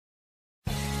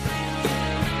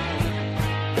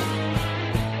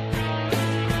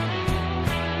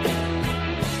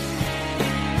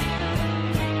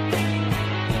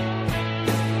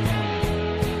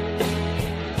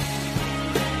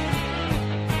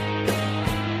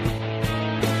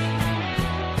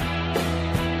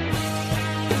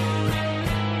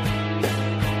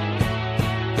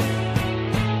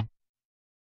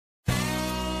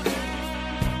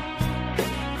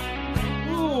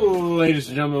ladies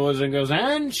and gentlemen, once again goes,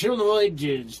 and Chill the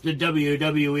Wages, the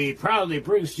WWE proudly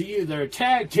brings to you their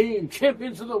tag team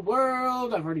champions of the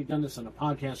world. I've already done this on a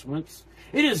podcast once.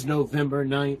 It is November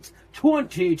 9th,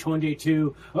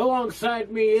 2022.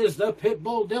 Alongside me is the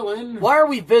Pitbull Dylan. Why are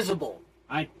we visible?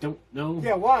 I don't know.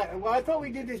 Yeah, why? Well, I thought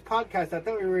we did this podcast. I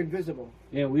thought we were invisible.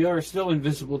 Yeah, we are still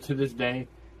invisible to this day.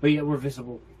 But yet we're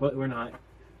visible, but we're not.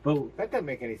 But That doesn't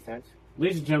make any sense.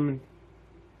 ladies and gentlemen,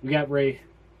 we got Ray,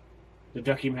 the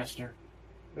Ducky Master,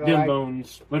 Well, Dim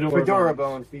Bones, Fedora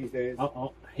Bones these days.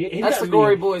 He That's got the me.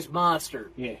 Gory Boys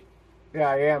monster. Yeah. Yeah,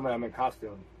 I am when I'm in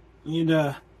costume.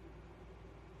 And,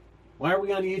 why are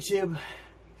we on YouTube?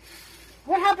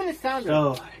 What happened to Sounder?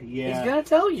 So, He's yeah, gonna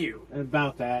tell you.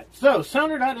 about that. So,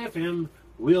 Sounder.fm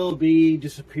will be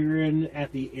disappearing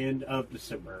at the end of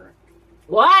December.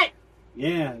 What?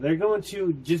 Yeah, they're going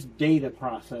to just data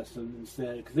processing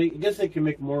instead, because I guess they can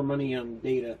make more money on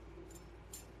data.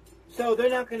 So they're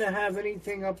not going to have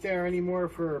anything up there anymore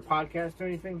for a podcast or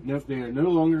anything? Nope, they are no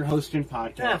longer hosting Ah,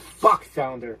 podcasts. fuck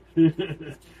Sounder.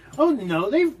 Oh, no,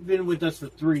 they've been with us for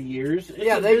 3 years. It's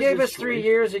Yeah, a they gave business us 3 choice.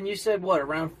 years, and you said, what,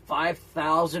 around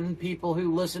 5,000 people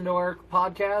who listen to our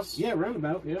podcast? Yeah,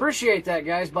 roundabout, yeah. Appreciate that,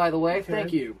 guys, by the way. Okay.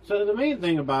 Thank you. So the main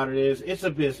thing about it is, it's a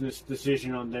business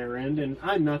decision on their end, and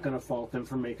I'm not going to fault them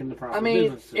for making the proper I mean,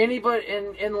 business decision. anybody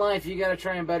in life, you got to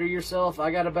try and better yourself.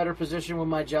 I got a better position with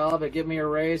my job. It gave me a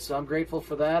raise, so I'm grateful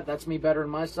for that. That's me bettering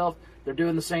myself. They're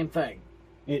doing the same thing.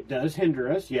 It does hinder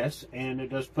us, yes, and it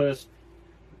does put us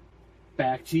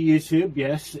back to YouTube,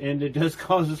 yes, and it does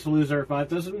cause us to lose our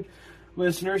 5,000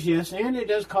 listeners, yes, and it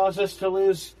does cause us to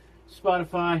lose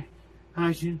Spotify,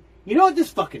 iTunes. You know what?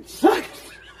 This fucking sucks.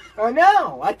 I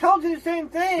know. I told you the same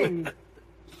thing.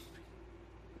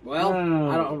 Well,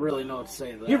 No. I don't really know what to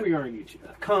say to that. Here we are on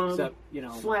YouTube.com Except, you know.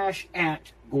 /@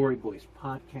 Gory Boys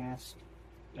Podcast.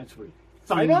 That's where you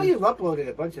I find know us. you've uploaded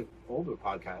a bunch of older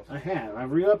podcasts. I have.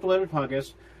 I've re-uploaded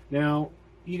podcasts. Now,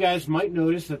 you guys might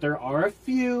notice that there are a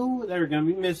few that are going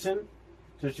to be missing,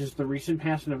 such as the recent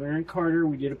passing of Aaron Carter.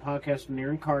 We did a podcast on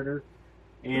Aaron Carter.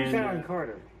 And, Who's Aaron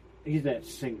Carter? He's that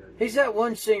singer. He's that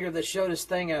one singer that showed his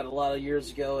thing out a lot of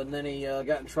years ago, and then he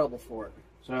got in trouble for it.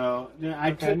 So,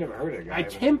 I've never heard of the guy. I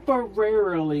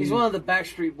temporarily He's one of the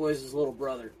Backstreet Boys' little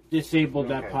brother. disabled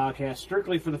that Okay. podcast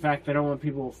strictly for the fact that I don't want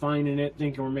people finding it,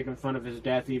 thinking we're making fun of his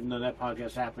death, even though that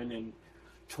podcast happened in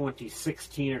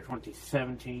 2016 or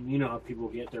 2017. You know how people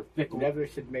get. They're fickle. Never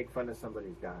should make fun of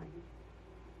somebody's dying.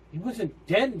 He wasn't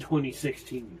dead in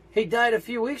 2016. He died a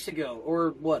few weeks ago,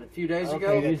 or what, a few days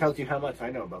Okay, ago? that tells you how much I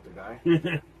know about the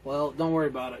guy. Well, don't worry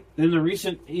about it. Then the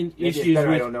recent Maybe it's issues better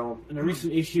I with don't know him. the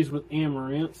recent issues with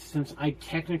Amaranth, since I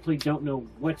technically don't know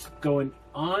what's going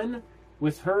on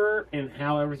with her and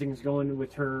how everything's going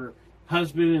with her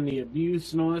husband and the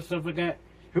abuse and all that stuff like that.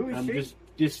 Who is I'm she? just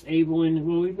disabling.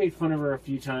 Well, we've made fun of her a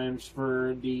few times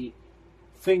for the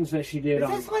things that she did Is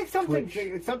on this like something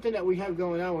Twitch. something that we have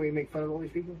going on when we make fun of all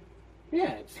these people?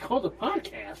 Yeah, it's called a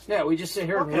podcast. Yeah, we just sit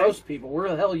here and Okay. roast people. Where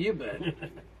the hell you been?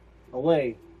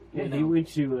 Away. Yeah, You he know. went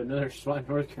to another spot in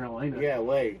North Carolina. Yeah,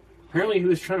 away. Apparently, he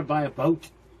was trying to buy a boat.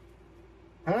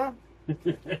 Huh?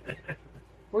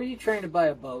 Were you trying to buy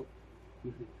a boat?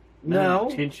 No.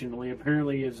 Intentionally.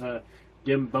 Apparently, his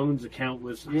Dim Bones account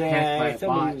was hacked by Yeah, a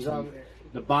somebody bot. was on and there.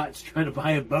 The bot's trying to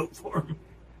buy a boat for him.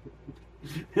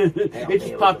 it it was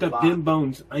just a popped up, bot. Dim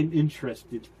Bones, I'm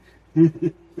interested.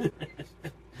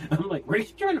 I'm like, were you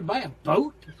trying to buy a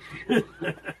boat? It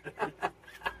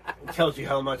tells you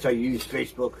how much I use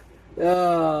Facebook.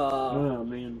 Oh,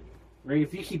 man. Ray,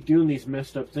 if you keep doing these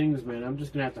messed up things, man, I'm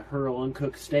just going to have to hurl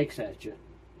uncooked steaks at you.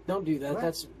 Don't do that. What?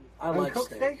 That's I like Uncooked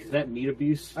steak. steaks? Is that meat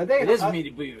abuse? Are they? It is meat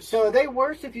abuse. So are they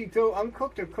worse if you go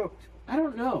uncooked or cooked? I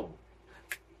don't know.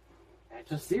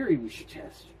 That's a theory we should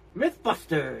test.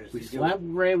 Mythbusters. We slap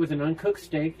Ray with an uncooked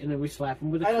steak, and then we slap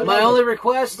him with a I don't cooked My know. only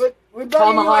request, But we're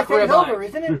Tomahawk Tomahawk ribeye. over,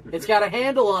 isn't it? it's got a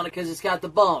handle on it because it's got the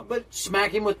bone. But-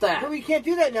 Smack him with But that. we can't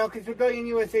do that now because Rebellion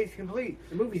USA is complete.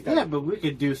 The movie's done. Yeah, but we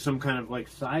could do some kind of like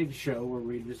sideshow where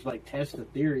we just like test the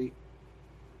theory.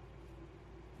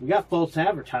 We got false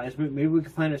advertisement. Maybe we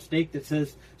could find a steak that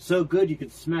says "so good you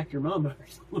could smack your mama" or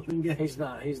something. He's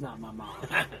not my mom.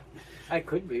 I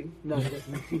could be. No,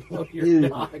 no, you're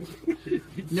not.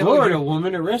 Florida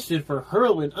woman arrested for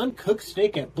hurling uncooked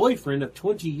steak at boyfriend of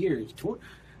 20 years.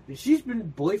 She's been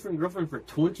boyfriend girlfriend for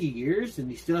 20 years,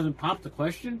 and he still hasn't popped the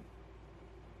question.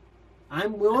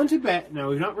 I'm willing to bet. Now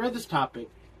we've not read this topic.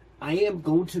 I am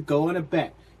going to go on a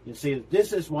bet and say that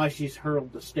this is why she's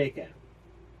hurled the steak at him.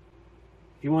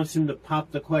 He wants him to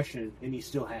pop the question, and he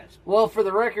still has. Well, for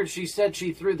the record, she said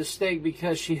she threw the steak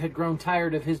because she had grown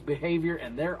tired of his behavior,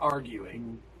 and they're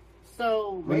arguing.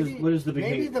 also What is- maybe what is the maybe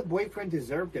behavior? the boyfriend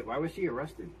deserved it. Why was she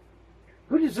arrested?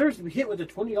 Who deserves to be hit with a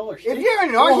 $20 If steak? you're in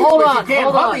an Well, argument hold with on, your damn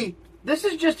hold hubby, on. This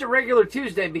is just a regular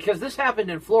Tuesday because this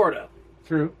happened in Florida.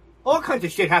 True. all kinds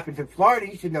of shit happens in Florida.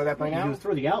 You should know that by You now. go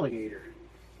through the alligator.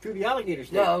 Through the alligator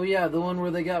state. Oh yeah, the one where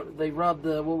they robbed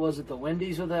the the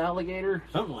Wendy's with the alligator.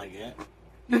 Something like that.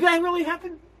 Did that really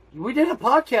happen? We did a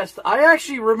podcast. I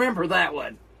actually remember that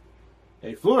one.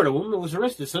 A Florida woman was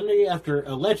arrested Sunday after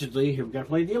allegedly, here we gotta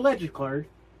play the alleged card,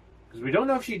 because we don't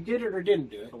know if she did it or didn't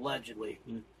do it, Allegedly.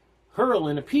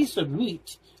 hurling a piece of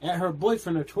meat at her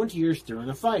boyfriend of 20 years during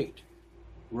a fight.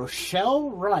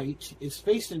 Rochelle Wright is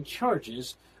facing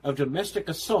charges of domestic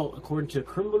assault according to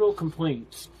criminal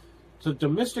complaints. So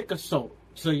domestic assault.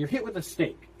 So you're hit with a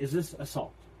steak. Is this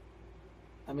assault?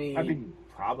 I mean,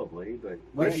 Probably, but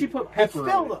What if she put pepper still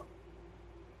on it? though.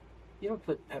 you don't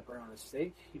put pepper on a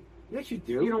steak. Yes, you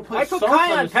do. You don't put I put salt on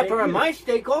cayenne a steak pepper on either. my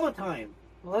steak all the time.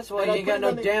 Well, that's why And I you ain't got put it no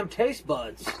on the- damn taste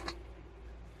buds.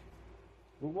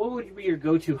 Well, what would be your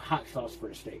go-to hot sauce for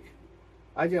a steak?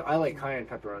 I like cayenne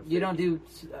pepper on steak. You don't do.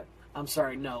 I'm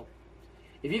sorry, no.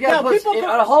 If you gotta No, put, people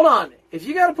go- hold on. If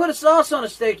you gotta put a sauce on a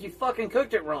steak, you fucking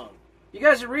cooked it wrong. You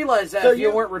guys would realize that if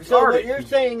you weren't retarded. So what you're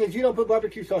saying is you don't put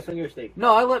barbecue sauce on your steak.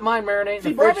 No, I let mine marinate in See,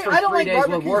 the fridge barbecue, for I don't 3 like days with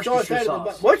barbecue Worcestershire sauce.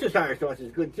 sauce. Worcestershire sauce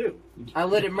is good too. I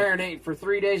let it marinate for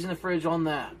 3 days in the fridge on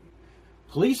that.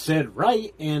 Police said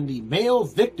Wright and the male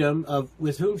victim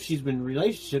with whom she's been in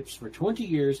relationships for 20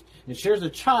 years and shares a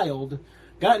child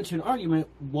got into an argument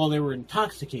while they were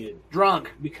intoxicated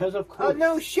Drunk. because of Oh course.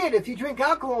 no shit! If you drink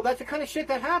alcohol, that's the kind of shit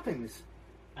that happens.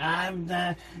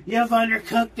 You've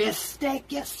undercooked this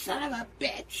steak, you son of a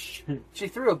bitch. She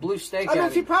threw a blue steak I mean,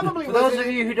 at she him. probably For those wasn't-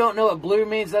 of you who don't know what blue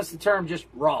means, that's the term just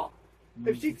raw.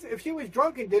 If she was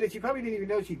drunk and did it, she probably didn't even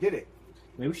know she did it.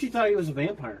 Maybe she thought he was a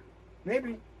vampire.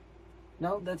 Maybe.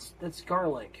 No, that's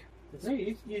garlic.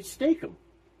 Hey, you steak him.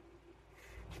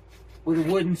 With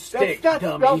a wooden stick, That's not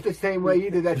dummy. spelled the same way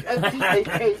either. That's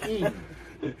S-T-A-K-E.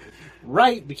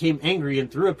 Wright became angry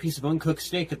and threw a piece of uncooked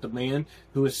steak at the man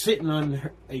who was sitting on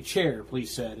a chair,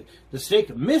 police said. The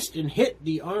steak missed and hit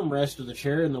the armrest of the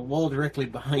chair and the wall directly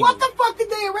behind What him. the fuck did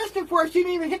they arrest her for if she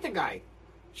didn't even hit the guy?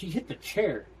 She hit the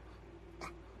chair.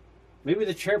 Maybe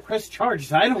the chair pressed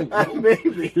charges. I don't know.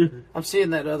 Maybe. I'm seeing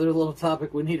that other little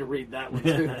topic. We need to read that one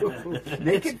too.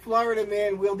 Naked Florida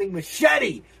man wielding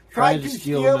machete tried to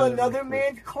steal another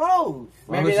man's clothes.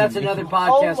 Maybe that's another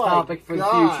podcast Oh my topic for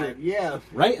God, the future. Yeah.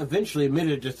 Wright eventually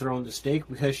admitted to throwing the steak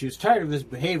because she was tired of his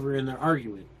behavior in their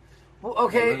argument. Well,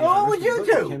 okay, Well, what would you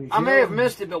do? I may have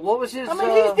missed it, but what was his? I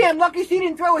mean, he's damn lucky she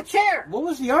didn't throw a chair. What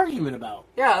was the argument about?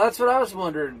 Yeah, that's what I was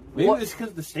wondering. Maybe What- it's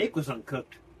because the steak was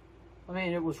uncooked. I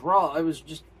mean, it was raw. It was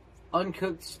just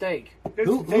uncooked steak.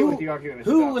 Doesn't say what the argument is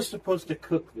who about. was supposed to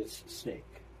cook this steak?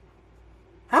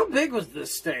 How big was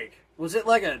this steak? Was it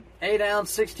like an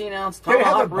 8-ounce, 16-ounce Did it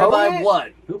have tomahawk a bone in ribeye? it?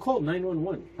 What? Who called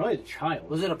 911? Probably the child.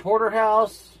 Was it a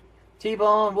porterhouse?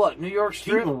 T-bone? What? New York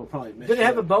strip? T-bone will probably miss Did it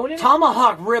have a bone in it?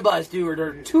 Tomahawk ribeyes, dude,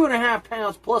 are 2.5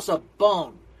 pounds plus a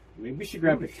bone. Maybe she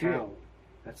grabbed a Holy cow.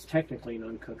 That's technically an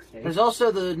uncooked steak. There's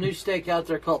also the new steak out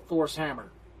there called Thor's Hammer.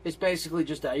 It's basically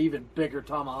just an even bigger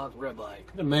tomahawk ribeye. I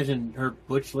can imagine her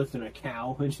butch lifting a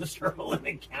cow and just hurling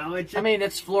a cow at you. I mean,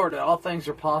 it's Florida. All things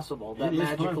are possible. That It is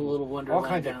magical possible. little All wonderland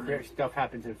kinds down of there. weird stuff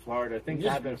happens in Florida. Things Just-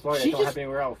 that happen in Florida she don't just- happen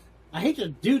anywhere else. I hate to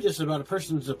do this about a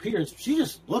person's appearance. She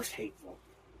just looks hateful.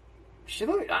 She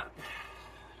look,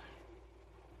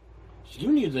 She's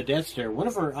giving you the death stare. One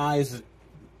of her eyes is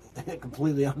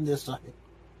completely on this side.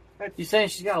 you saying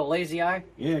she's got a lazy eye?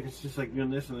 Yeah, it's just like doing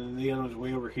this, and then the other one's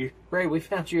way over here. Ray, we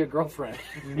found you a girlfriend.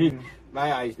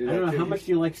 My eyes do I that don't know too. how much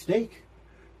do you like steak.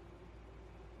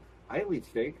 I eat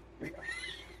steak.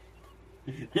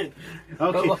 Okay,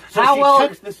 But so how she well?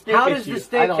 chucks the steak How at does you. the I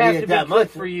steak don't have eat to it be that cooked much.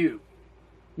 for you?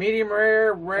 Medium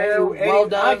rare, Any- well I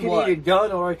done. can What? eat it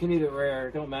done or I can eat it rare.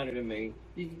 It don't matter to me.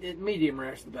 Medium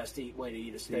rare is the best way to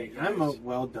eat a steak. I'm a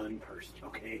well done person.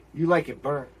 Okay, You like it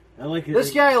burnt. I like it.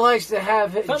 This guy likes to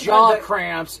have Sometimes jaw I-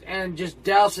 cramps and just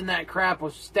dousing that crap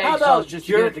with steak How sauce about just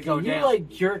to get it jerky? to go You down. like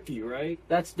jerky, right?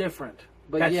 That's different.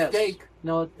 But That's yes, steak.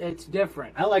 no, it's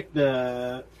different. I like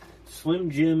the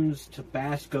Slim Jim's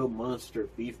Tabasco Monster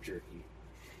beef jerky.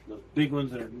 Those big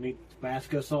ones that are neat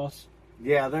Tabasco sauce.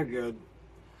 Yeah, they're good.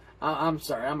 I'm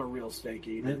sorry, I'm a real steak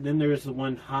eater. Then there's the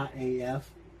one Hot AF.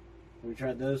 Have you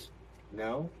tried those?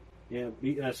 No? Yeah,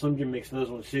 Slim Jim makes those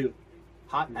ones too.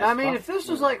 Hot as I mean, fuck. if this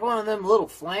was like one of them little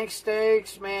flank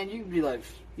steaks, man, you'd be like,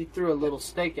 you threw a little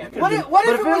steak at me. What if But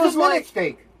it was a minute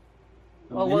steak?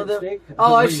 A Oh, one of minute the- steak?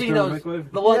 oh, What, I've you seen throw in those. the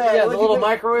microwave? The one, yeah, the little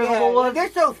microwavable yeah, ones.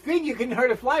 They're so thin you can hurt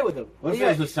a fly with them. What if Yeah.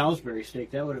 it was a Salisbury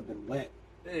steak? That would have been wet.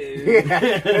 When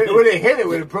it hit, it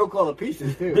would have broke all the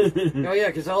pieces too. Oh yeah,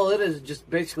 because all it is just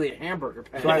basically a hamburger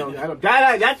patty. So I don't.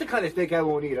 That's the kind of steak I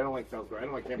won't eat. I don't like Salisbury. I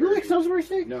don't like hamburger. You like Salisbury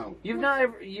steak? No, You've not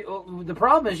ever. The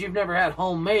problem is you've never had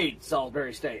homemade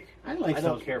Salisbury steak. I like I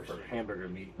don't Salisbury care for steak. hamburger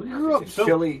meat. We grew up It's so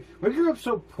chili. We grew up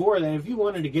so poor that if you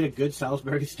wanted to get a good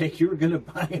Salisbury steak, you were going to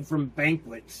buy it from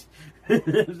banquets.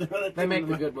 They make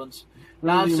the good ones.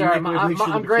 No, I'm sorry.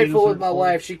 I'm grateful with my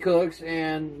wife. She cooks,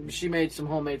 and she made some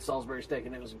homemade Salisbury steak,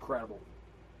 and it was incredible.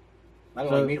 I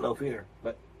don't like meatloaf either.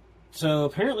 But So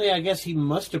apparently, I guess he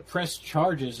must have pressed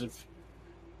charges if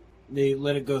they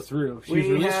let it go through. She was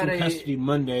We released had from custody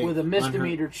Monday with a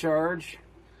misdemeanor charge.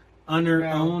 on her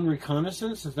No. own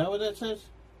reconnaissance. Is that what that says?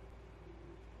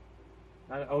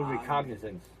 I own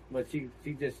recognizance. But she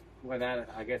just went at it.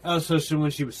 I guess. Oh, so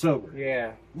when she was sober.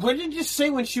 Yeah. What did you say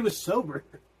when she was sober?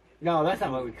 No, that's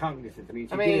not what recognizance means.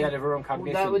 She I did mean, it out of her own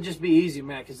cognition. that would just be easy,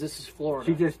 man, because this is Florida.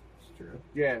 She just.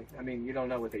 Yeah, I mean, you don't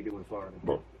know what they do in Florida.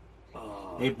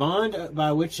 A bond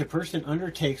by which a person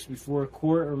undertakes before a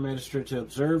court or magistrate to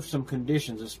observe some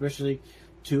conditions, especially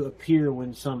to appear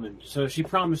when summoned. So she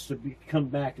promised to come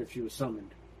back if she was summoned.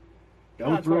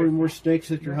 Don't That's throw right. any more steaks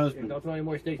at your husband. Don't throw any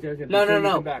more steaks there.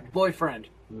 No. Boyfriend.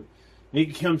 He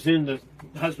comes in, the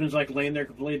husband's like laying there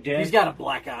completely dead. He's got a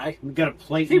black eye. He's got a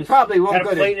plate. He in his, probably won't got go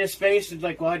a to- plate in his face. It's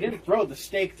like, well, I didn't throw the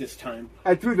steak this time.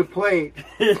 I threw the plate.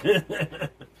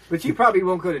 But she probably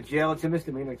won't go to jail. It's a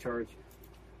misdemeanor charge.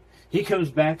 He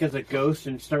comes back as a ghost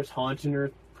and starts haunting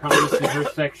her, promising her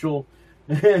sexual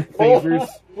favors.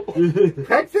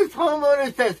 Texas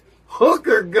homeowner says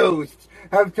hooker ghosts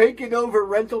have taken over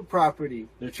rental property.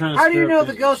 They're trying to How do you stir know up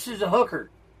the his- ghost is a hooker?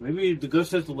 Maybe the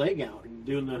ghost has the leg out and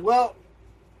doing the. Well,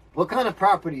 what kind of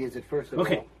property is it, first of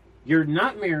Okay, all? you're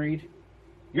not married.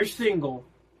 You're single.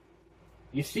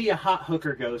 You see a hot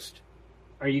hooker ghost.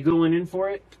 Are you going in for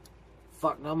it?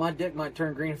 Fuck no, my dick might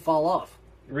turn green and fall off.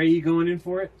 Ray, you going in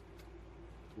for it?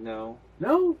 No.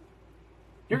 No.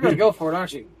 You're gonna go for it,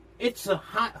 aren't you? It's a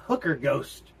hot hooker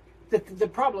ghost. The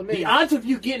problem is... The odds of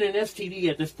you getting an STD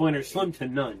at this point are slim to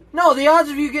none. No, the odds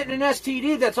of you getting an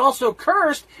STD that's also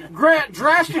cursed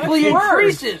drastically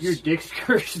increases. Your dick's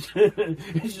cursed.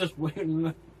 It's just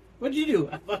weird. What'd you do?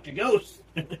 I fucked a ghost.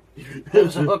 It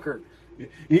was a hooker.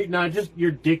 No, just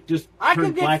your dick just I turns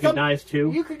could get black some- and dies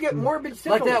too. You could get morbid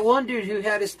syphilis. Like that one dude who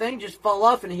had his thing just fall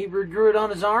off and he drew it on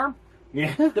his arm.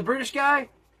 Yeah. The British guy.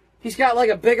 He's got like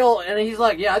a big old, and he's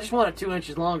like, yeah, I just want it 2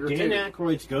 inches longer Dan too.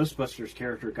 Aykroyd's Ghostbusters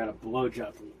character got a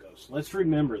blowjob from a ghost. Let's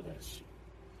remember this.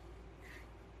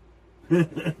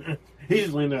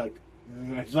 He's laying there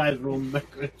like his eyes rolling back.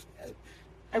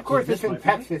 Of course, This it's in might be-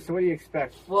 Texas, so what do you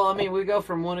expect? Well, I mean, we go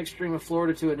from one extreme of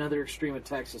Florida to another extreme of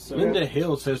Texas. So, Linda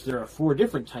Hill says there are 4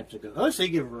 different types of ghosts. Oh, so you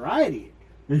get variety.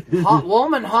 hot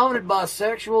woman haunted by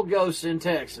sexual ghosts in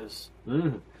Texas.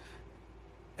 Mm.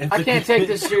 I can't take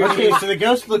this seriously. Okay, so the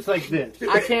ghost looks like this.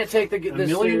 I can't take $1 this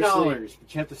million, seriously.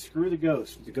 but you have to screw the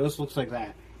ghost. The ghost looks like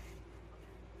that.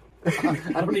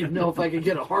 I don't even know if I can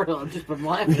get a heart on just from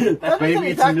laughing at that. That doesn't Maybe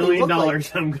it's exactly $1 million.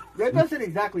 look I'm That doesn't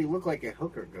exactly look like a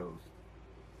hooker ghost.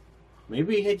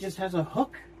 Maybe it just has a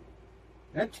hook.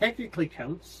 That technically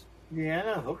counts.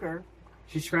 Yeah, a hooker.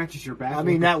 She scratches your back. I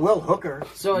mean, that will hook her.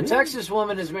 So a Texas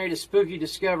woman has made a spooky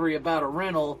discovery about a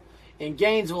rental in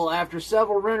Gainesville after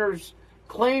several renters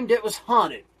claimed it was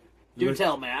haunted. Do Look-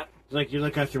 tell, Matt. It's like you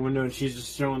look out your window and she's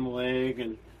just showing the leg.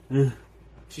 And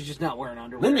She's just not wearing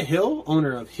underwear. Linda Hill,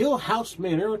 owner of Hill House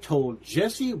Manor, told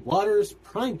Jesse Waters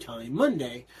Primetime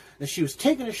Monday that she was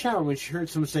taking a shower when she heard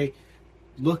someone say,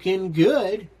 "Looking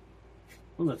good."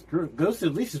 Well, that's good. Ghost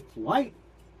at least is polite,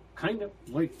 kind of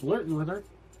like flirting with her.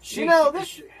 She, You know,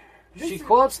 she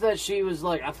quotes that she was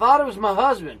like, I thought it was my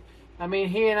husband. I mean,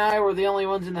 he and I were the only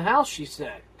ones in the house, she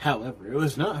said. However, it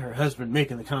was not her husband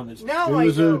making the comments. No, it I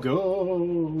was a know.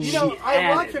 ghost. You know, She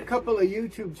I watch added. a couple of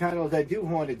YouTube channels that do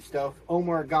haunted stuff.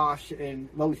 Omar Gosh and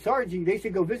Mo Sargi. They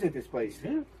should go visit this place.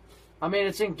 Yeah. I mean,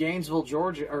 it's in Gainesville,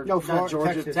 Georgia, or No, not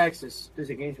Georgia, Texas. Texas. There's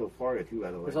a Gainesville, Florida, too,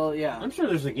 by the way. It's all, yeah. I'm sure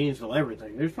there's a Gainesville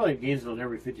everything. There's probably a Gainesville in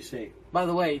every 50 state. By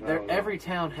the way, no. every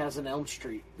town has an Elm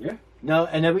Street. Yeah. No,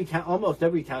 and every town, almost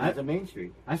every town has a main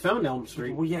street. I found Elm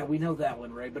Street. Well, yeah, we know that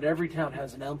one, Ray, but every town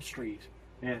has an Elm Street.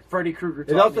 Yeah. Freddy Krueger. It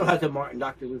taught also me has that. a Martin,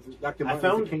 Dr. I Martin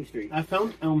found Luther King Street. I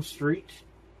found Elm Street,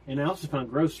 and I also found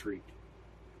Grove Street.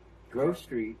 Grove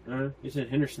Street. It's in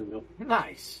Hendersonville.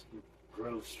 Nice.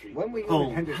 Grove Street. When we Home.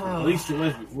 in Henderson. At least it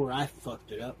was before I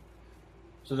fucked it up.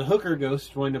 So the hooker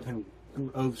ghost wound up in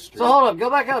Grove Street. So hold up, go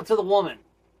back out to the woman.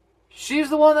 She's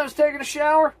the one that was taking a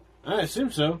shower, I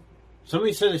assume so.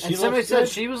 Somebody said that she and somebody looks said good.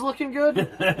 she was looking good.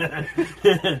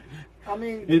 I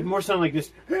mean, It more sounded like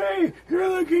this. Hey, you're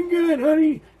looking good,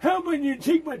 honey. How about you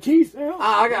take my teeth out?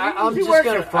 I'm She just works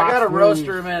gonna. at I Fox gotta roast News.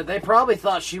 her a minute. They probably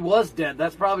thought she was dead.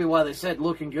 That's probably why they said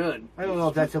looking good. I don't know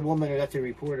if that's a woman or that's a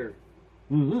reporter.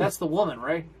 Mhm. That's the woman,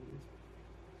 right?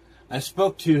 I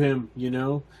spoke to him,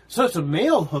 So it's a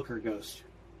male hooker ghost.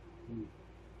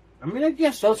 I mean, I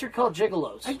guess Those are called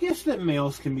gigolos. that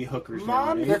males can be hookers. Mom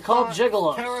nowadays. They're called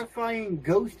gigolos. Terrifying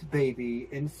ghost baby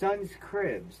in son's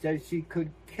crib says she could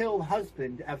kill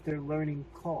husband after learning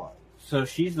cause. So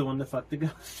she's the one that fucked the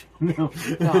ghost. No.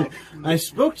 No. I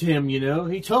spoke to him,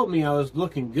 He told me I was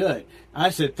looking good.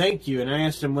 I said thank you, and I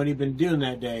asked him what he'd been doing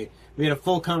that day. We had a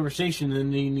full conversation,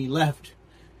 and then he left.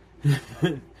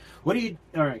 What do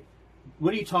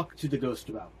you talk to the ghost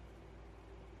about?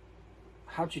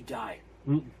 How'd you die?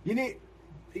 You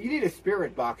need a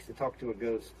spirit box to talk to a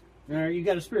ghost. All right, you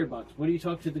got a spirit box. What do you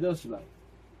talk to the ghost about?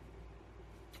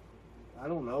 I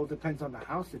don't know. Depends on the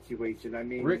house situation. I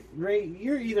mean, Ray,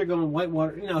 you're either going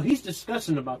whitewater. No, he's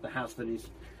discussing about the house that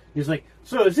he's like.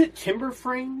 So is it timber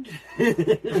framed?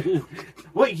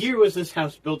 What year was this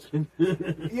house built in?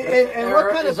 and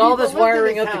what kind of Is all people this lived in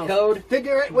wiring his up to house?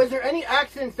 code? Was there any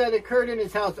accidents that occurred in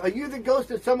his house? Are you the ghost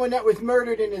of someone that was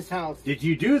murdered in his house? Did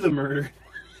you do the murder?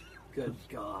 Good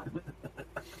God.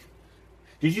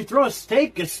 Did you throw a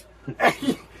stake?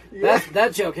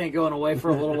 That joke ain't going away for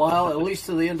a little while, at least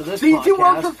to the end of this Did podcast. you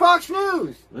work for Fox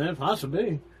News?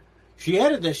 Possibly. She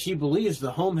added that she believes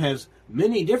the home has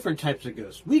many different types of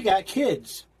ghosts. We got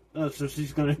kids. Oh, so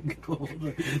she's going to go.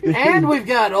 And we've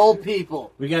got old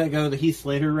people. We got to go the Heath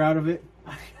Slater route of it.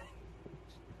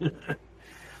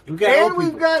 We've got And old we've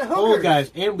people, got hookers. old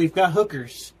guys, and we've got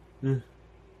hookers.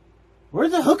 Where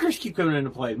do the hookers keep coming into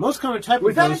play? Most common type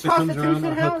Was of that a ghost that comes around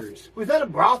prostitution are house? hookers. Was that a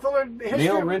brothel or history?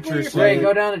 Male renter said- Ray,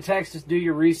 go down to Texas, do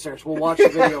your research. We'll watch the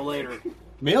video later.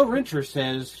 Male renter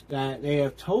says that they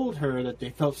have told her that they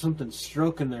felt something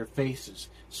stroking their faces,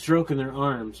 stroking their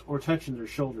arms, or touching their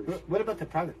shoulders. What about the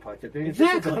private parts? If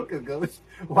Exactly. the hooker ghost.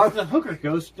 Well, the hooker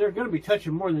ghost, they're going to be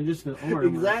touching more than just an arm or a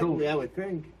Exactly, shoulder. I would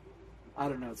think. I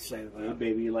don't know what to say to Hey, that.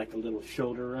 baby, you like a little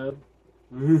shoulder rub?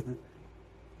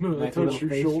 Like a touch little your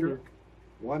face shoulder.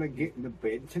 Want to get in the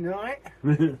bed tonight?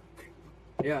 stroke?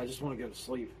 Yeah, I just want to go to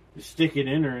sleep. You stick it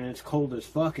in her and it's cold as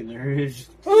fuck in there. It's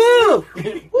just, Ooh!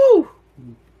 Woo!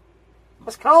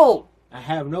 It's cold. I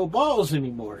have no balls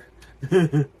anymore.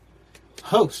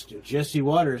 Host Jesse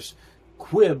Waters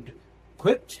quipped,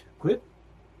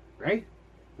 right?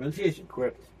 Pronunciation.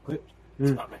 Quipped. But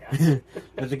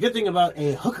the good thing about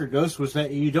a hooker ghost was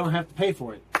that you don't have to pay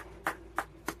for it.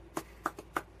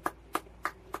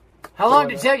 How long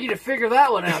did it take you to figure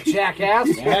that one out,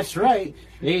 jackass? That's right.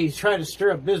 They try to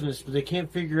stir up business, but they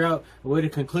can't figure out a way to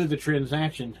conclude the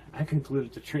transaction. I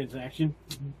concluded the transaction.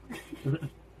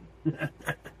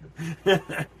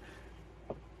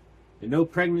 And no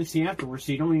pregnancy afterwards,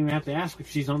 so you don't even have to ask if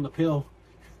she's on the pill.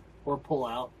 Or pull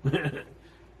out.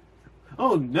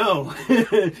 Oh no,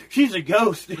 she's a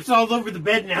ghost. It's all over the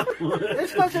bed now.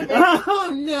 This doesn't make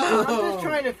Oh no. I'm just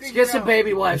trying to Let's figure get some out.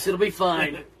 baby wipes. It'll be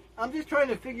fine. I'm just trying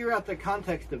to figure out the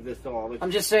context of this all.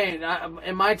 I'm just saying,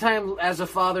 in my time as a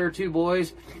father of two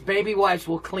boys, baby wipes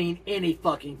will clean any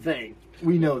fucking thing.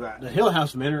 We know that. The Hill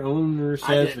House Manor owner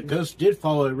says the didn't. ghost did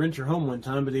follow a renter home one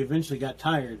time, but they eventually got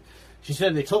tired. She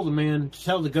said they told the man to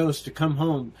tell the ghost to come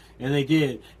home, and they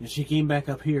did, and she came back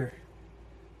up here.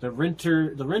 The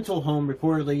rental home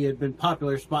reportedly had been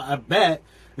popular spot. I bet,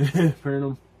 I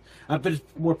bet it's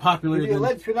more popular The than.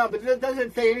 alleged phenomenon, but it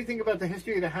doesn't say anything about the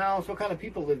history of the house, what kind of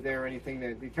people live there, or anything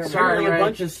that determines. Sorry, Apparently a Ray.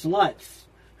 bunch of sluts.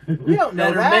 We don't know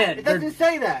That are that. men. It doesn't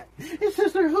say that. It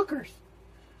says they're hookers.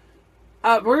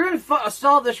 We're going to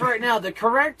solve this right now. The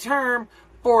correct term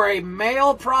for a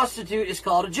male prostitute is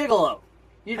called a gigolo.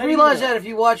 You'd How do you realize know? that if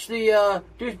you watch the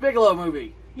Deuce Bigelow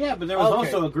movie. Yeah, but there was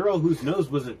Okay. also a girl whose nose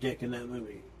was a dick in that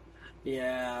movie,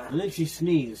 Yeah. and then she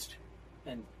sneezed.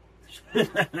 And All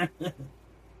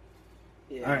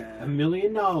yeah. right, $1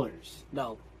 million.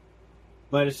 No.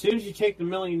 But as soon as you take the $1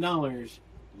 million,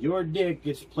 your dick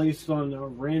gets placed on a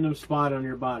random spot on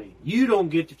your body. You don't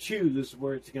get to choose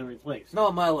where it's going to be placed.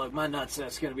 No, my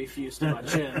nutsack's going to be fused to my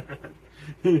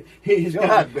chin. He's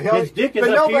got, God, his dick is but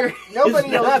up nobody, here. nobody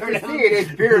his will nuts have are to down. see it.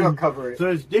 His beard will cover it.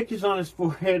 So his dick is on his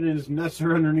forehead and his nuts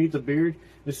are underneath the beard.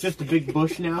 It's just a big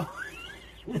bush now.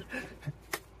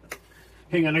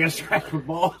 Hang on, I gotta scratch my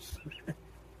balls.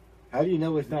 How do you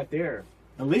know it's not there?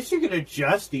 At least you can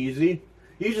adjust easy.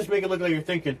 You just make it look like you're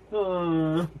thinking,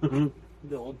 The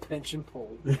old pinch and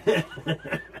pull.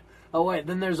 Oh wait,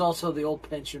 then there's also the old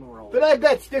pension world. But I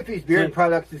bet Stiffy's beard Yeah.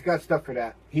 products has got stuff for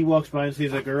that. He walks by and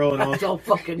sees a girl, and all I don't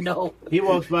fucking know. he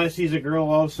walks by and sees a girl.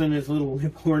 All of a sudden, his little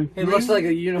lip horn. It looks like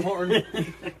a unicorn.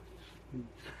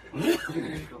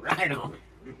 Right on.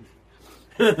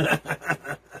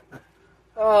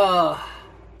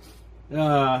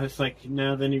 It's like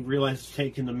now then he realizes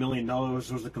taking the $1 million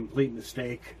was a complete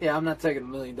mistake. Yeah, I'm not taking $1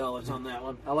 million on that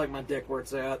one. I like my dick where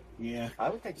it's at. Yeah. I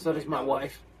would think So does my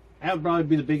wife. That would probably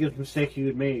be the biggest mistake you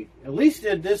had made. At least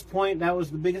at this point, that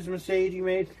was the biggest mistake you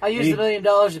made. I used $1 million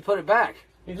to put it back.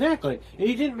 Exactly. And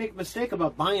you didn't make a mistake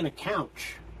about buying a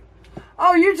couch.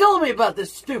 Oh, you're telling me about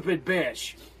this stupid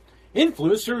bitch.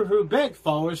 Influencer who begged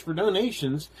followers for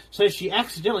donations says she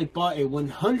accidentally bought a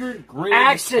 100 grand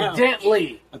Accidentally.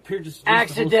 couch. Appeared to suggest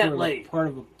Accidentally. the host part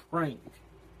of a prank.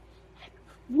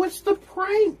 What's the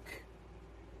prank?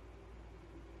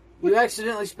 You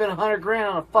accidentally spent 100 grand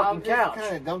on a fucking couch. I'm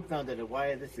kind of dumbfounded at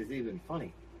why this is even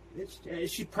funny.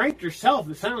 She pranked herself,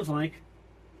 it sounds like.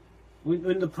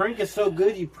 When the prank is so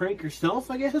good, you prank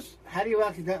yourself, I guess? How do you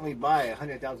accidentally buy a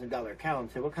 $100,000 couch?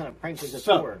 And what kind of prank was it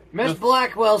So- for? Miss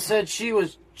Blackwell said she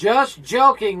was just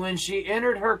joking when she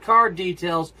entered her card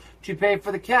details to pay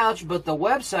for the couch, but the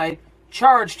website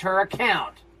charged her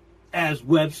account. As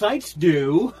websites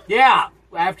do. Yeah,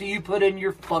 after you put in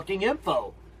your fucking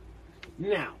info,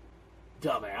 Now,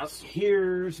 dumbass.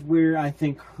 here's where I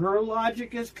think her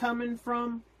logic is coming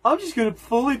from. I'm just gonna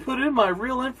fully put in my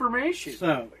real information.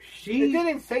 So, It she...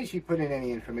 didn't say she put in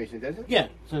any information, does it? Yeah.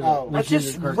 So Oh. I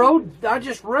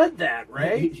just read that,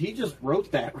 Ray. He just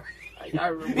wrote that.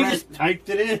 I He just typed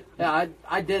it in. Yeah,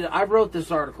 I did. I wrote this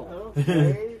article.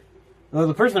 Okay. Well,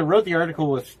 the person that wrote the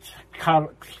article was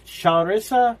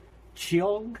Charissa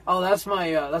Cheong. Oh, that's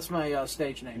my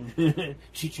stage name.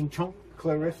 Chi Ching Chong.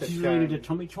 Clarissa She's related to Stein.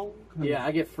 Tommy Chong. Yeah,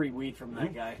 I get free weed from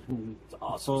that guy. It's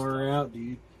awesome. Far Stuff. out,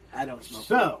 dude. I don't smoke.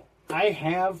 So, I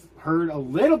have heard a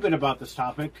little bit about this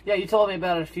topic, Yeah, you told me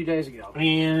about it a few days ago.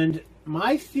 and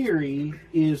my theory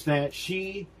is that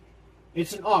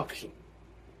it's an auction.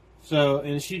 So,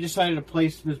 and she decided to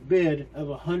place this bid of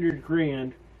 100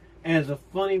 grand as a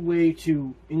funny way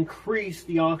to increase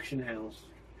the auction house.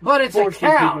 But it's a Forcing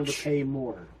people to couch. pay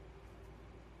more.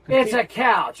 It's a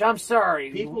couch. I'm sorry.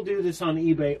 People do this on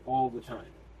eBay all the time.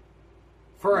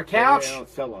 For a couch? They don't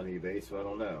sell on eBay, so I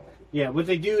don't know. Yeah, what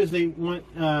they do is they want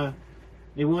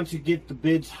to get the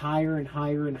bids higher and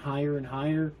higher and higher and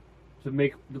higher to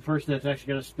make the person that's actually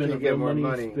going to spend To the get real more money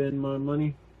money. spend more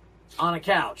money. On a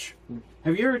couch.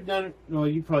 Have you ever done it? Well,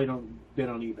 you probably don't bid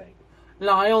on eBay. No,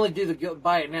 I only do the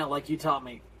buy it now like you taught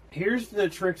me. Here's the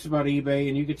tricks about eBay,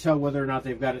 and you can tell whether or not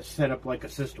they've got it set up like a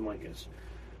system like this.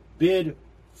 Bid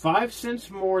 5 cents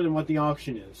more than what the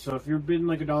auction is. So if you're bidding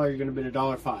like $1, you're going to bid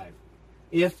 $1.05.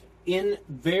 If in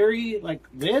very like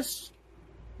this,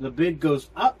 the bid goes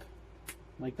up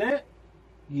like that,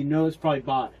 you know it's probably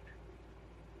bought it.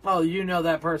 Oh, you know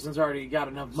that person's already got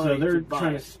enough money So they're to buy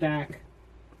trying to it. stack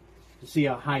to see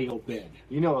how high you'll bid.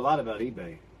 You know a lot about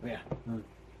eBay. Yeah.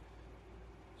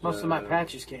 Most of my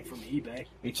patches came from eBay.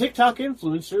 A TikTok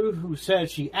influencer who said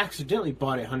she accidentally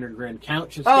bought a 100 grand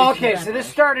couch. is Oh, facing okay, so this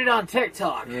backlash. started on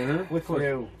TikTok. What's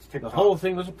new? It's The TikTok. whole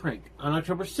thing was a prank. On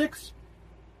October 6th,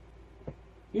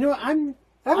 you know, That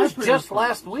was I pronounced just it.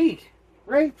 last week.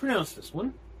 Ray, pronounce this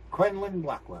one. Quenlin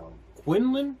Blackwell.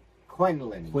 Quinlan?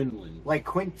 Quenlin. Quinlan. Like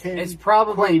Quentin. It's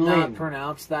probably Quenlin. not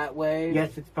pronounced that way.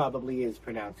 Yes, it probably is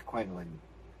pronounced Quenlin.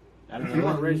 I don't If you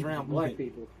want know. to raise around black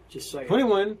people, just say it.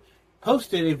 21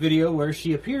 posted a video where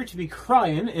she appeared to be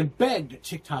crying and begged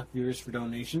TikTok viewers for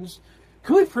donations.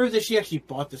 Can we prove that she actually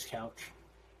bought this couch?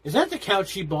 Is that the couch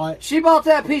she bought? She bought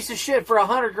that piece of shit for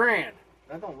 100 grand.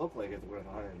 That don't look like it's worth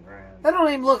 100 grand. That don't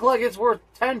even look like it's worth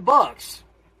 $10.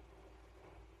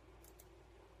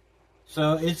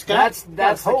 So it's got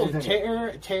That's holes in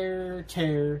it.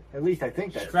 tear, At least I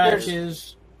think that's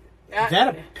scratches. Is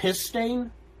that a piss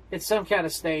stain? It's some kind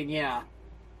of stain, yeah.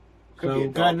 Could be So a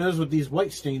God dog. knows what these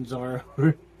white stains are.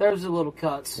 There's the little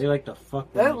cuts. They like to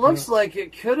fuck. That them looks up. like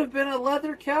it could have been a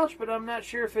leather couch, but I'm not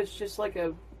sure if it's just like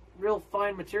a real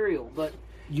fine material. But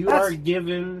You that's- are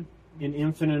given an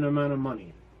infinite amount of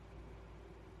money,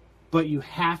 but you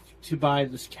have to buy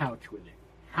this couch with it.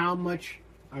 How much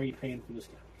are you paying for this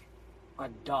couch?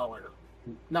 $1.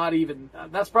 Not even.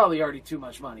 That's probably already too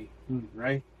much money.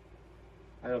 Right?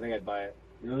 I don't think I'd buy it.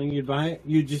 You don't think you'd buy it?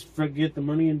 You just forget the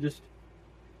money and just...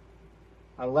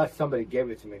 Unless somebody gave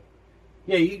it to me.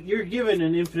 Yeah, you're given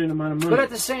an infinite amount of money. But at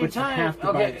the same but you time, have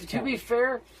to buy okay, this to couch. be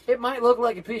fair, it might look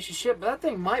like a piece of shit, but that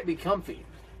thing might be comfy.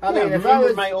 I mean, if I remember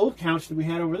was my old couch that we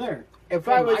had over there. if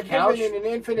I Oh, was my couch? given an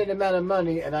infinite amount of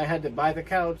money and I had to buy the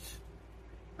couch,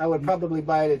 I would probably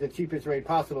buy it at the cheapest rate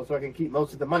possible so I can keep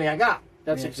most of the money I got.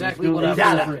 That's Yeah, exactly he's what going-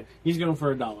 I'm he's thinking. He's going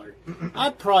for $1.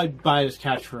 I'd probably buy this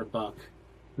couch for $1.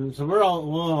 So we're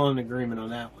all in agreement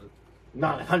on that one.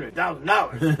 Not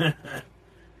 $100,000.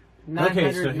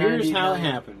 Okay, so here's how it $999.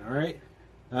 happened, all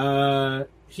right?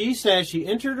 She says she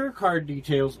entered her card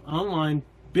details online,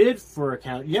 bid for a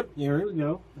couch. Yep, there we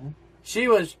go. She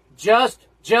was just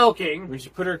joking. When she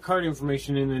put her card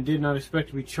information in and did not expect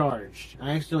to be charged.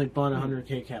 I accidentally bought a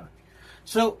 $100K couch.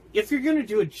 So, if you're going to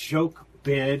do a joke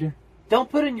bid, Don't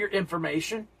put in your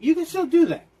information. you can still do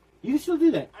that. You can still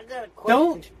do that. I got a question.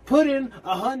 Don't put in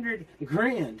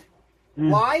 $100,000.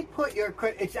 Why put your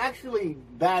credit? It's actually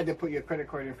bad to put your credit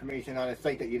card information on a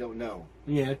site that you don't know.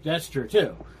 Yeah, that's true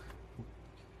too.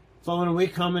 Following a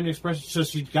week, comment expressed. So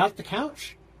she got the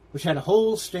couch, which had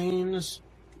holes, stains.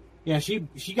 Yeah, she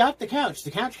got the couch.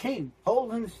 The couch came.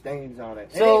 Holes and stains on it.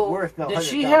 It So, ain't worth no did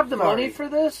she $100,000. have the money Sorry. for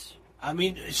this? I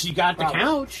mean, she got the Probably.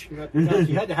 couch.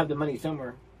 She had to have the money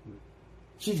somewhere.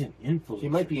 She's an influencer. She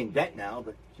might be in debt now,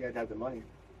 but she had to have the money.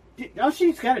 All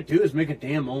she's got to do is make a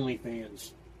damn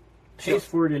OnlyFans. Pays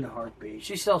for it in a heartbeat.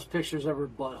 She sells pictures of her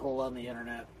butthole on the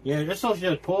internet. Yeah, that's all she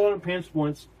does. Pull out her pants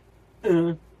once.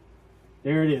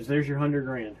 There it is. There's your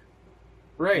 $100,000. It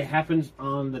Ray, happens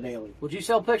on the daily. would you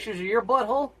sell pictures of your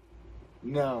butthole?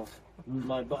 No.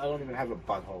 I don't even have a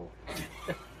butthole.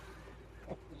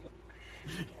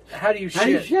 How do you How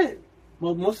do you shit? shit?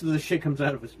 Well, most of the shit comes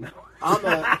out of his mouth.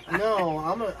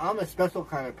 I'm a special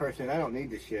kind of person. I don't need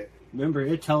the shit. Remember,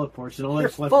 it teleports, and all You're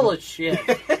that's left. full of shit.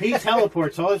 He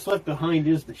teleports. All that's left behind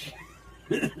is the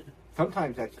shit.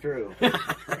 Sometimes that's true.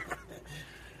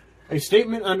 A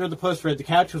statement under the post read, "The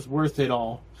couch was worth it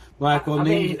all." Blackwell I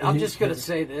mean, named. I'm just gonna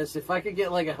say this: if I could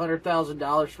get like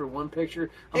 $100,000 for one picture,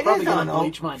 I'm It probably is gonna on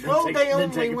bleach mine, Troll then Day take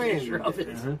only a win. picture of it.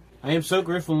 Uh-huh. I am so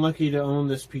grateful and lucky to own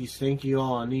this piece. Thank you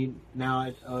all.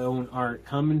 I own art.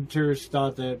 Commenters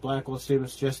thought that Blackwell's statement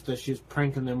suggested that she was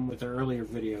pranking them with her earlier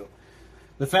video.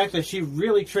 The fact that she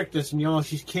really tricked us and y'all,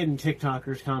 she's kidding,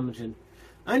 TikTokers commented.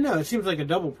 I know, it seems like a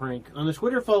double prank. On the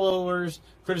Twitter, followers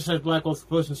criticized Blackwell for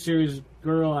posting series,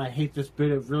 "Girl, I hate this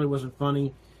bit. It really wasn't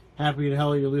funny. Happy to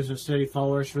hell you're losing steady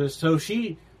followers for this." So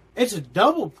it's a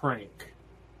double prank.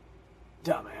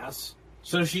 Dumbass.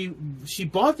 So she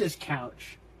bought this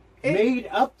couch, made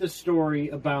up the story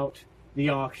about the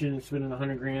auction and spending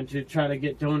 $100,000 to try to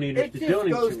get donators It to just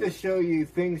donate goes to to her. show you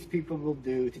things people will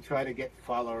do to try to get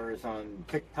followers on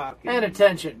TikTok And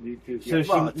attention. YouTube. So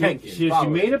she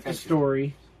made up the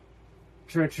story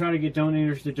to try to get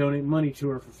donators to donate money to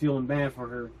her for feeling bad for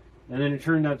her. And then it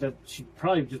turned out that she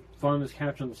probably just found this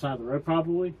couch on the side of the road,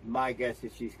 probably. My guess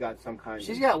is she's got some kind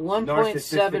She's of got 1.7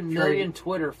 narcissistic million trait.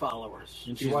 Twitter followers.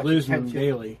 And She she's wants losing them attention.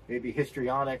 daily. Maybe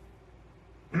histrionic.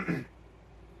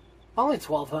 Only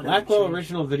 1,200. Blackwell change.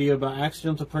 original video about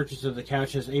accidental purchase of the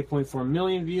couch has 8.4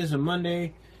 million views on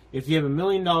Monday. If you have $1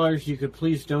 million, you could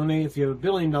please donate. If you have $1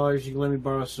 billion, you can let me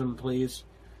borrow some, please.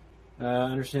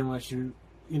 Understand why you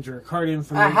enter a card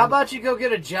information. How about you go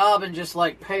get a job and just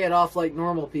like pay it off like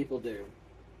normal people do?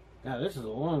 Yeah, this is a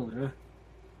long one. Huh?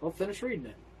 Well, finish reading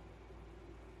it.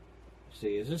 Let's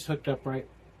see, is this hooked up right?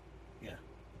 Yeah,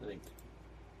 I think.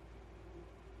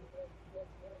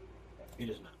 It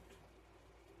is not.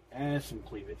 Add some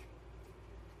cleavage.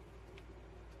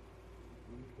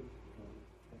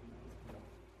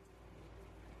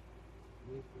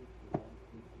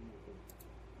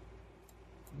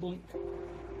 Blink.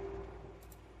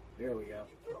 There we go.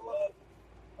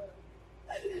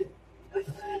 I just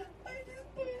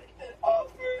put an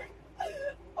offer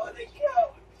on the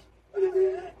couch. And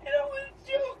I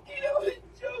was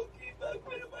joking by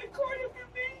putting my card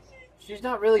information. She's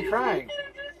not really crying. And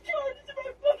I'm just charged to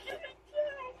my fucking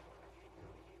account.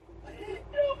 And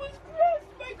I almost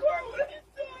crashed my car when I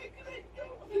saw it because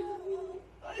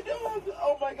I know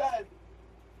oh my god.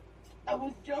 I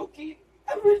was joking.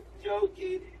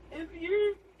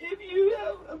 If you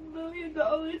have $1 million,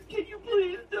 can you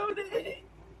please donate?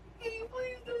 Can you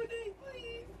please donate,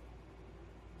 please?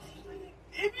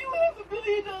 If you have $1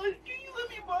 million, can you let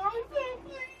me borrow some,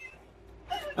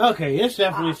 please? Okay, this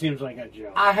definitely seems like a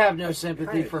joke. I have no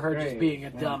sympathy Right, for her right, just being a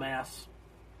yeah. dumbass.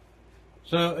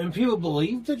 So, and people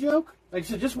believe the joke? Like,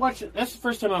 so just watch it. That's the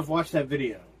first time I've watched that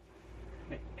video.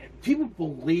 People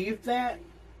believe that?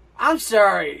 I'm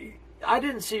sorry. I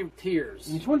didn't see tears.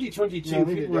 In 2022, No,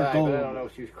 neither people did are I, but I don't gullible. know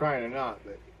if she was crying or not.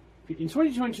 But In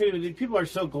 2022, people are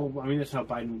so gullible. I mean, that's how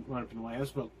Biden went up in the White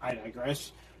House, but I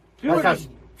digress. People that's are how just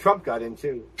Trump got in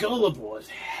too. gullible as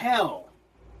hell.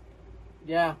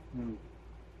 Yeah.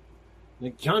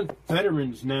 Like, John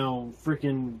Fetterman's now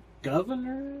freaking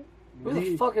governor? Who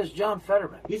the fuck is John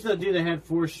Fetterman? He's the dude that had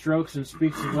 4 strokes and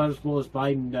speaks as loud as well as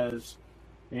Biden does.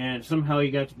 And somehow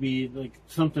he got to be like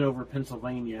something over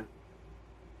Pennsylvania.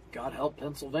 God help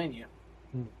Pennsylvania.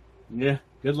 Yeah,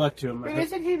 good luck to him. But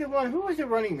isn't he the one? Who was the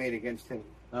running mate against him?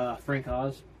 Frank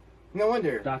Oz. No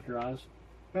wonder. Dr. Oz.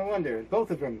 No wonder.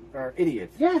 Both of them are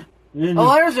idiots. Yeah.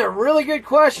 Oh, there's a really good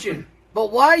question.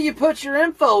 But why you put your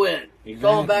info in? Exactly.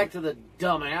 Going back to the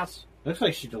dumbass. Looks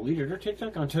like she deleted her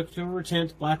TikTok on October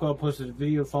 10th. Blackwell posted a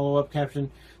video follow-up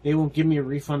caption. They won't give me a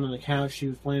refund on the couch. She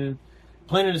was planning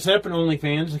to set up an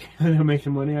OnlyFans to make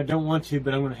some money. I don't want to,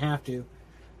 but I'm going to have to.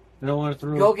 I don't want to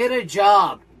throw. Go get a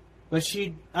job. But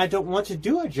I don't want to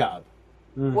do a job.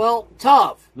 Well,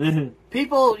 tough.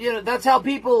 People, that's how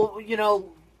people,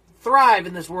 thrive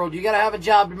in this world. You got to have a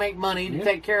job to make money to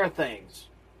take care of things.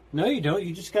 No, you don't.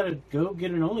 You just got to go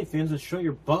get an OnlyFans and show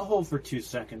your butthole for 2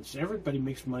 seconds. Everybody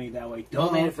makes money that way.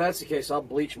 I mean, if that's the case, I'll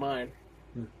bleach mine.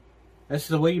 That's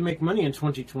the way you make money in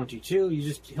 2022. You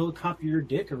just helicopter your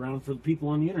dick around for the people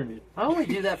on the internet. I only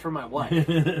do that for my wife.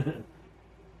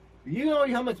 You know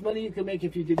how much money you could make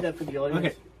if you did that for the audience?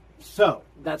 Okay, so.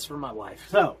 That's for my wife.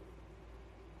 So.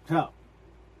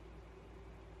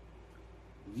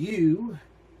 You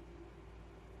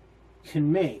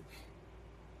can make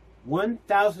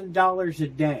 $1,000 a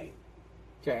day.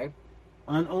 Okay.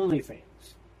 On OnlyFans.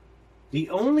 The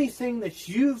only thing that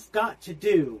you've got to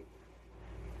do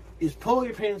is pull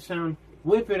your pants down,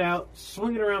 whip it out,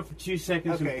 swing it around for 2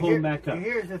 seconds, and pull them back up.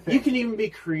 Here's the thing. You can even be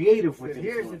creative with it.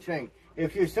 Here's the thing.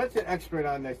 If you're such an expert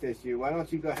on this issue, why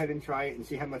don't you go ahead and try it and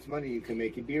see how much money you can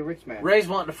make? You'd be a rich man. Ray's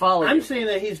wanting to follow you. I'm saying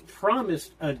that he's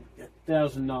promised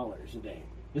 $1,000 a day.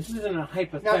 This isn't a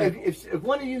hypothetical. Now, if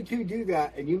one of you two do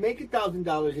that and you make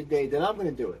 $1,000 a day, then I'm going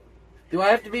to do it. Do I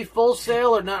have to be full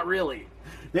sale or not really?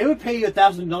 They would pay you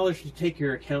 $1,000 to take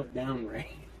your account down, Ray.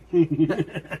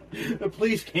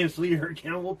 Please cancel your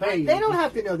account. We'll pay you. They don't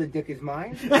have to know the dick is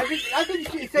mine. I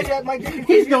can say that my dick is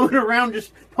He's going around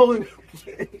just pulling.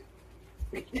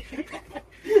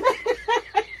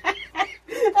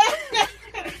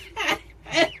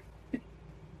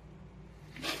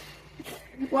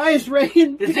 Why is Ray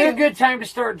in jail? Is it a good time to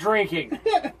start drinking?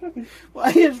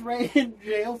 Why is Ray in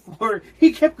jail for?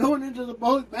 He kept going into the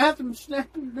public bathroom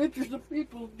snapping pictures of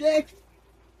people's dicks.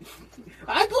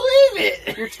 I believe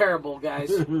it. You're terrible, guys.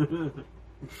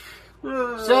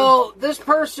 So this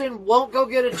person won't go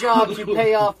get a job to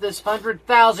pay off this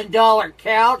 $100,000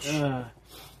 couch.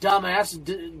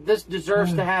 Dumbass, this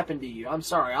deserves to happen to you. I'm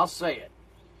sorry, I'll say it.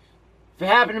 If it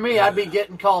happened to me, I'd be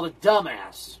getting called a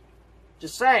dumbass.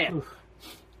 Just saying.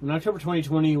 In October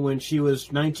 2020, when she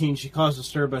was 19, she caused a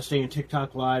stir by saying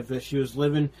TikTok Live that she was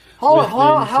living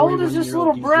How old is this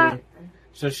little brat?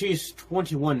 So she's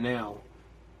 21 now.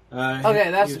 Okay,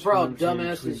 that's the problem.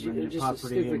 Dumbass is just a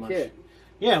stupid kid.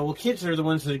 Yeah, well, kids are the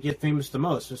ones that get famous the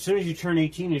most. As soon as you turn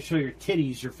 18 and show your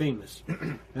titties, you're famous.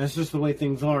 That's just the way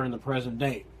things are in the present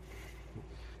day.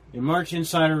 In March,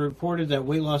 Insider reported that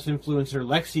weight loss influencer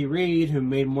Lexi Reed, who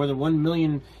made more than 1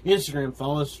 million Instagram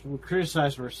followers, was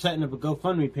criticized for setting up a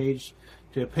GoFundMe page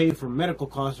to pay for medical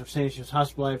costs for saying she was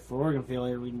hospitalized for organ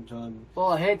failure. Well,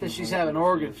 I hate that she's having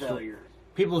organ failure.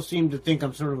 People seem to think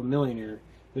I'm sort of a millionaire,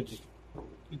 which is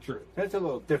true. That's a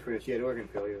little different if she had organ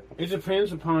failure. It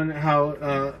depends upon how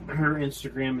her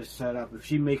Instagram is set up. If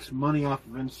she makes money off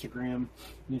of Instagram,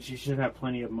 then she should have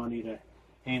plenty of money to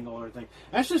handle everything.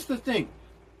 That's just the thing.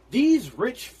 These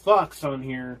rich fucks on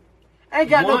here ain't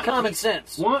got no common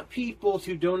sense. Want people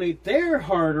to donate their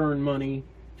hard-earned money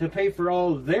to pay for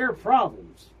all of their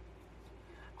problems.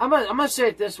 I'm gonna say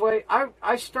it this way.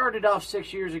 I started off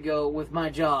 6 years ago with my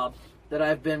job that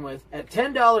I've been with at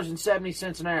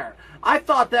 $10.70 an hour. I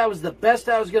thought that was the best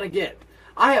I was going to get.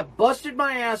 I have busted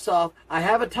my ass off. I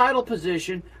have a title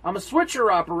position. I'm a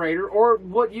switcher operator, or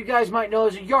what you guys might know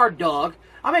as a yard dog.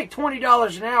 I make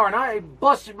 $20 an hour, and I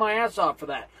busted my ass off for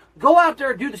that. Go out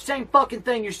there and do the same fucking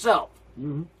thing yourself.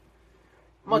 Mm-hmm.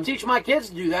 I'm going to teach my kids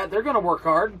to do that. They're going to work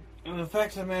hard. And the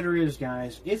fact of the matter is,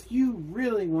 guys, if you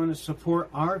really want to support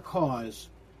our cause,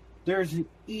 there's an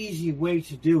easy way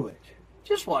to do it.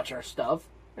 Just watch our stuff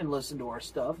and listen to our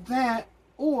stuff. That,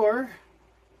 or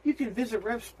you can visit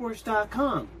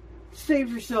repsports.com.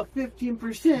 Save yourself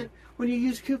 15% when you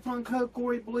use coupon code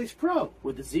GoryBoysPro.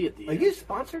 With the Z at the Are end. you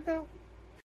sponsored now?